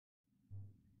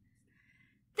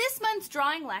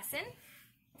drawing lesson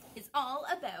is all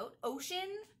about ocean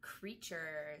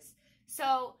creatures.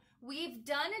 So we've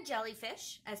done a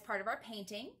jellyfish as part of our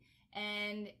painting,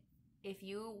 and if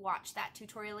you watch that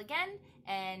tutorial again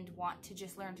and want to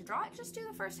just learn to draw it, just do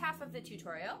the first half of the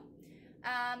tutorial.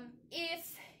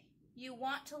 If you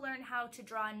want to learn how to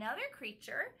draw another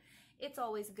creature, it's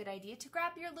always a good idea to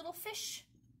grab your little fish.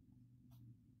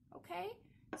 Okay,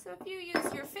 so if you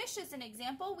use your fish as an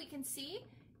example, we can see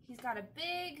he's got a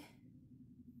big,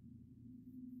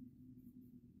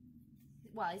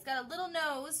 he's got a little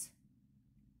nose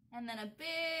and then a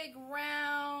big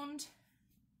round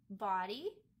body.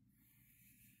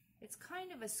 It's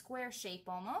kind of a square shape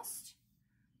almost.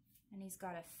 And he's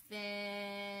got a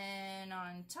fin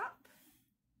on top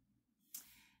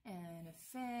and a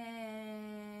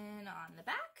fin on the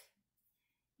back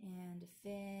and a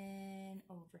fin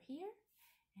over here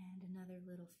and another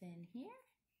little fin here.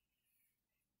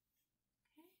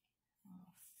 Okay, a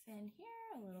little fin here,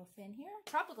 a little fin here.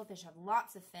 Tropical fish have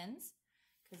lots of fins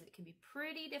because it can be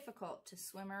pretty difficult to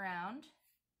swim around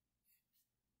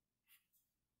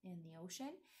in the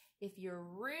ocean. If you're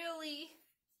really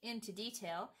into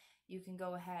detail, you can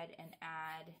go ahead and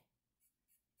add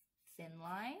fin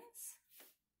lines.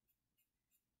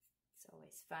 It's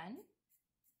always fun.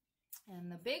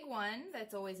 And the big one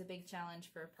that's always a big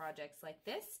challenge for projects like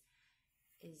this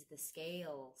is the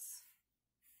scales.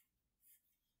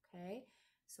 Okay,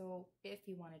 so if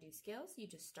you want to do scales, you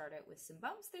just start out with some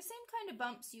bumps. The same kind of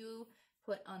bumps you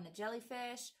put on the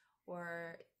jellyfish,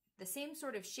 or the same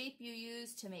sort of shape you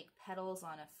use to make petals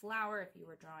on a flower if you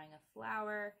were drawing a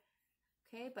flower.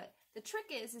 Okay, but the trick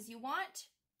is you want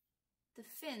the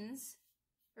fins,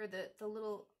 or the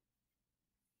little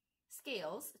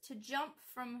scales, to jump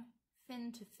from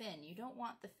fin to fin. You don't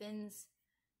want the fins,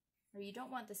 or you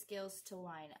don't want the scales to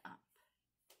line up.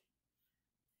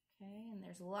 Okay, and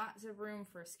there's lots of room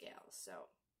for scales, so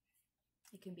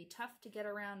it can be tough to get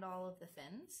around all of the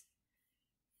fins.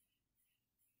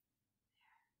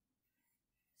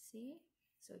 See?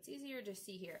 So it's easier to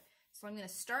see here. So I'm going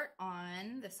to start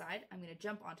on the side. I'm going to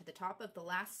jump onto the top of the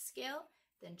last scale,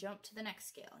 then jump to the next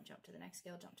scale, and jump to the next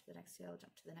scale, jump to the next scale,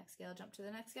 jump to the next scale, jump to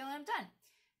the next scale, and I'm done.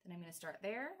 Then I'm going to start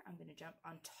there. I'm going to jump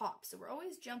on top. So we're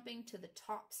always jumping to the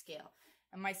top scale.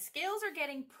 And my scales are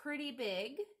getting pretty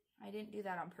big. I didn't do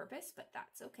that on purpose, but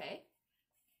that's okay.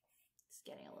 It's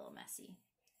getting a little messy.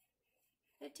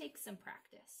 It takes some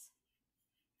practice.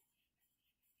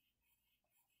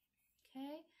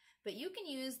 Okay, but you can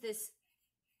use this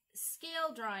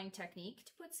scale drawing technique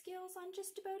to put scales on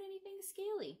just about anything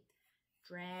scaly.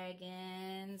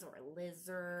 Dragons or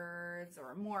lizards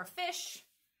or more fish,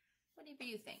 whatever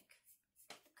you think.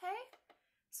 Okay,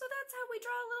 so that's how we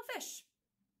draw a little fish.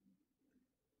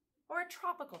 Or a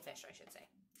tropical fish, I should say.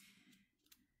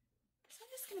 So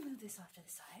I'm just going to move this off to the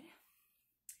side.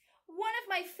 One of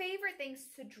my favorite things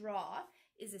to draw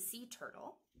is a sea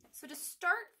turtle. So to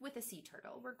start with a sea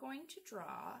turtle, we're going to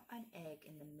draw an egg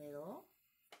in the middle.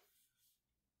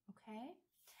 Okay,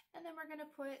 and then we're going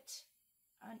to put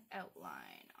an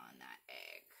outline on that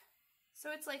egg.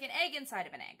 So it's like an egg inside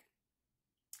of an egg.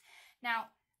 Now,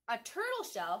 a turtle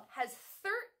shell has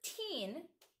 13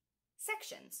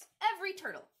 sections, every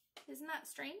turtle. Isn't that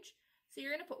strange? So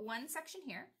you're going to put one section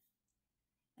here,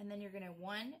 and then you're going to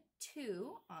 1,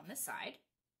 2 on the side,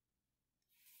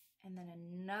 and then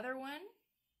another one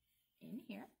in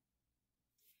here,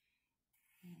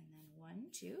 and then 1,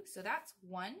 2. So that's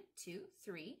 1, 2,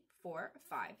 3, 4,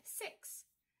 5, 6,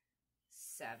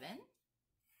 7,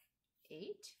 8,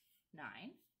 9,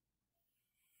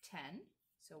 10.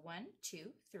 So 1, 2,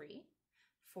 3,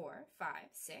 4, 5,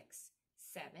 6,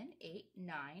 7, 8,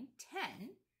 9, 10,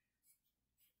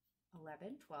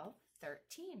 11, 12,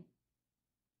 13.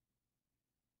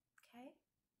 Okay.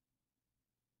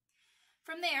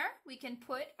 From there, we can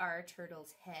put our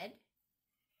turtle's head.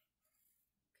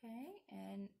 Okay,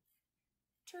 and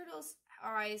turtles'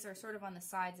 eyes are sort of on the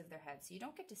sides of their head, so you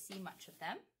don't get to see much of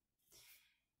them.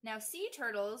 Now, sea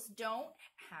turtles don't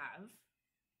have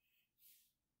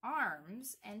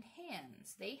arms and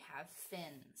hands. They have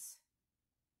fins.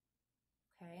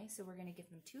 Okay, so we're going to give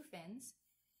them 2 fins.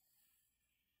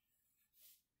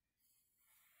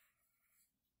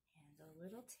 And a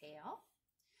little tail.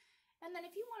 And then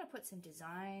if you want to put some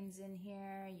designs in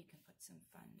here, you can put some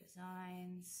fun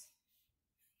designs.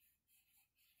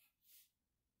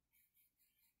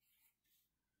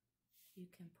 You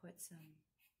can put some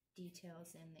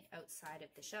details in the outside of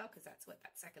the shell, because that's what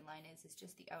that second line is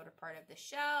just the outer part of the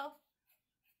shell.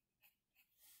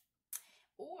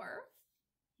 Or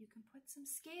you can put some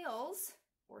scales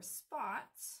or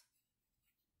spots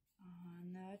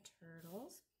on the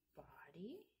turtle's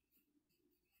body.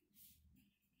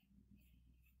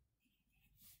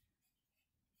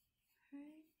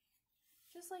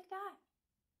 just like that.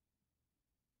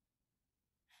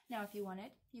 Now, if you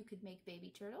wanted, you could make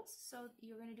baby turtles. So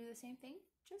you're going to do the same thing,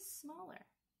 just smaller,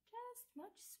 just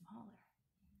much smaller.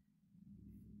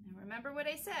 And remember what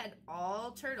I said,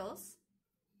 all turtles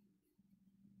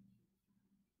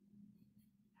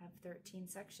have 13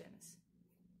 sections.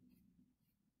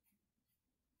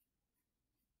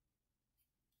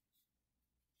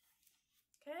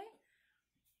 Okay,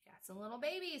 got some little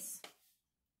babies.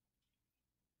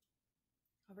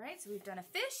 All right, so we've done a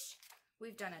fish,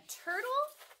 we've done a turtle.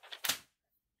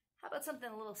 How about something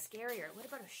a little scarier? What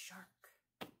about a shark?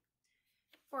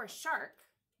 For a shark,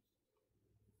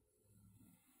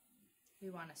 we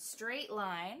want a straight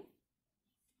line,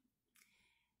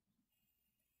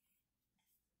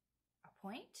 a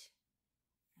point,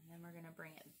 and then we're going to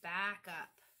bring it back up.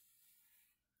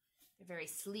 They're very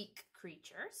sleek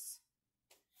creatures.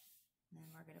 And then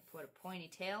we're going to put a pointy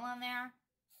tail on there.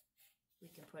 We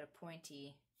can put a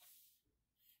pointy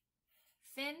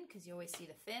fin, because you always see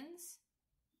the fins.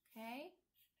 Okay.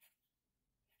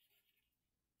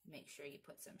 Make sure you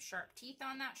put some sharp teeth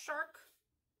on that shark.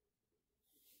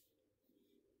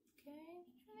 Okay.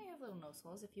 And they have little nose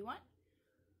holes if you want.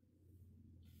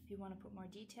 If you want to put more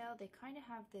detail, they kind of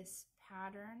have this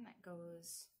pattern that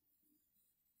goes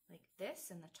like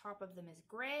this, and the top of them is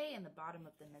gray and the bottom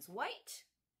of them is white.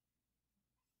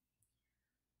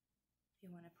 If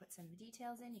you want to put some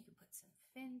details in, you can put some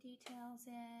fin details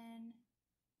in.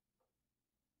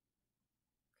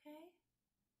 Okay.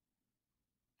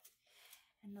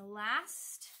 And the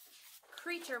last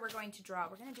creature we're going to draw,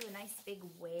 we're going to do a nice big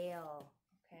whale.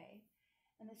 Okay.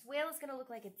 And this whale is going to look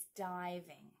like it's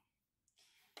diving.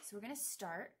 So we're going to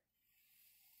start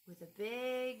with a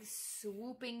big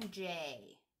swooping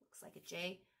J. Looks like a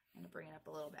J. I'm going to bring it up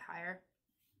a little bit higher.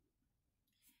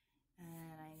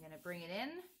 And I'm going to bring it in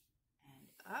and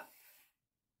up.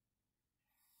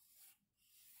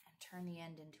 And turn the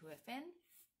end into a fin.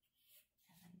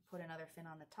 And then put another fin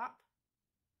on the top.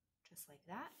 Just like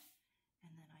that.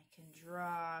 And then I can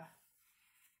draw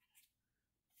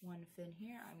one fin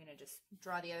here. I'm going to just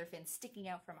draw the other fin sticking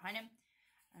out from behind him.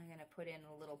 I'm going to put in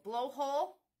a little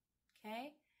blowhole.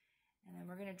 Okay. And then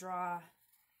we're going to draw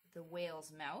the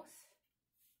whale's mouth.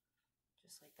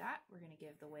 Just like that. We're going to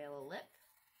give the whale a lip.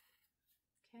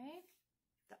 Okay.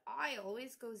 The eye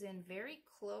always goes in very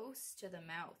close to the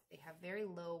mouth. They have very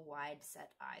low, wide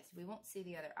set eyes. We won't see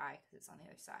the other eye because it's on the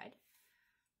other side.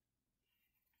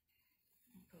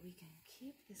 But we can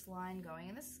keep this line going.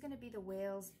 And this is going to be the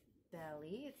whale's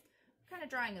belly. It's kind of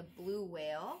drawing a blue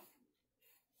whale.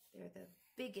 They're the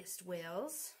biggest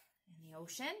whales in the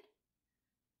ocean.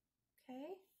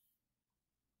 Okay.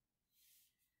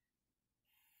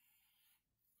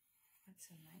 That's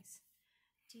some nice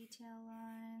detail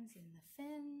lines in the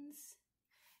fins.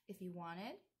 If you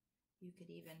wanted, you could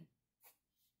even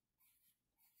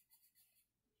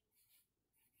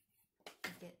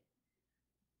get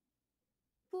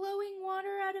blowing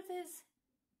water out of his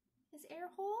air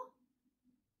hole.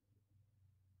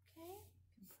 Okay,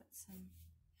 you can put some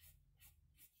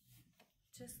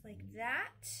just like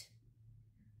that.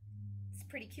 It's a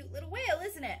pretty cute little whale,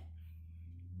 isn't it?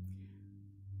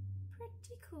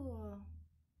 Pretty cool.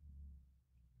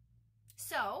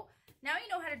 So, now you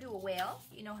know how to do a whale,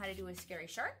 you know how to do a scary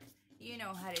shark, you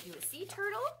know how to do a sea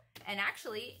turtle, and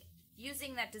actually,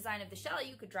 using that design of the shell,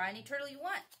 you could draw any turtle you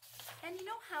want. And you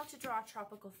know how to draw a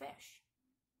tropical fish.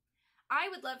 I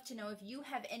would love to know if you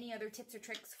have any other tips or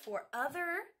tricks for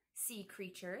other sea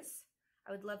creatures.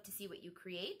 I would love to see what you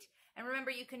create. And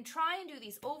remember, you can try and do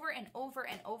these over and over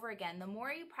and over again. The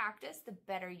more you practice, the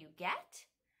better you get.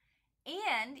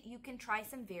 And you can try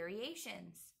some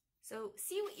variations. So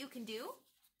see what you can do.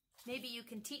 Maybe you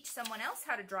can teach someone else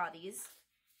how to draw these.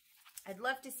 I'd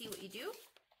love to see what you do.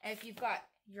 And if you've got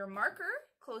your marker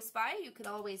close by, you could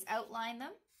always outline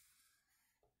them.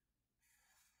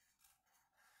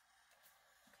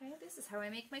 Okay, this is how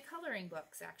I make my coloring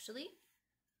books, actually.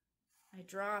 I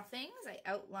draw things, I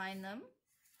outline them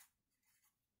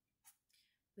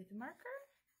with a marker,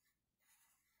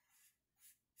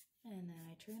 and then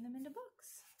I turn them into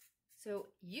books. So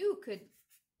you could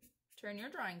turn your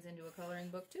drawings into a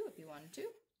coloring book too if you wanted to.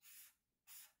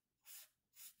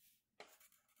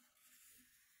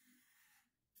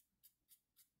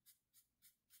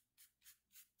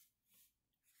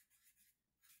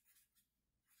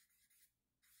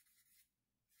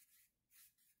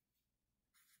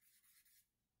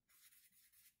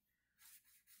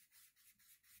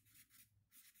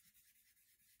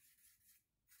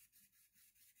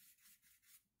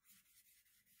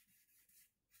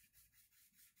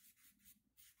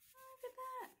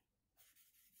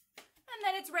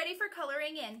 And then it's ready for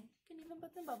coloring in. You can even even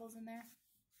put some bubbles in there.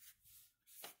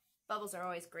 Bubbles are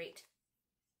always great.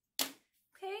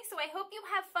 Okay, so I hope you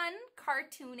have fun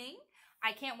cartooning.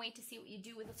 I can't wait to see what you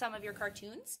do with some of your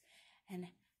cartoons, and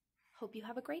hope you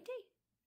have a great day.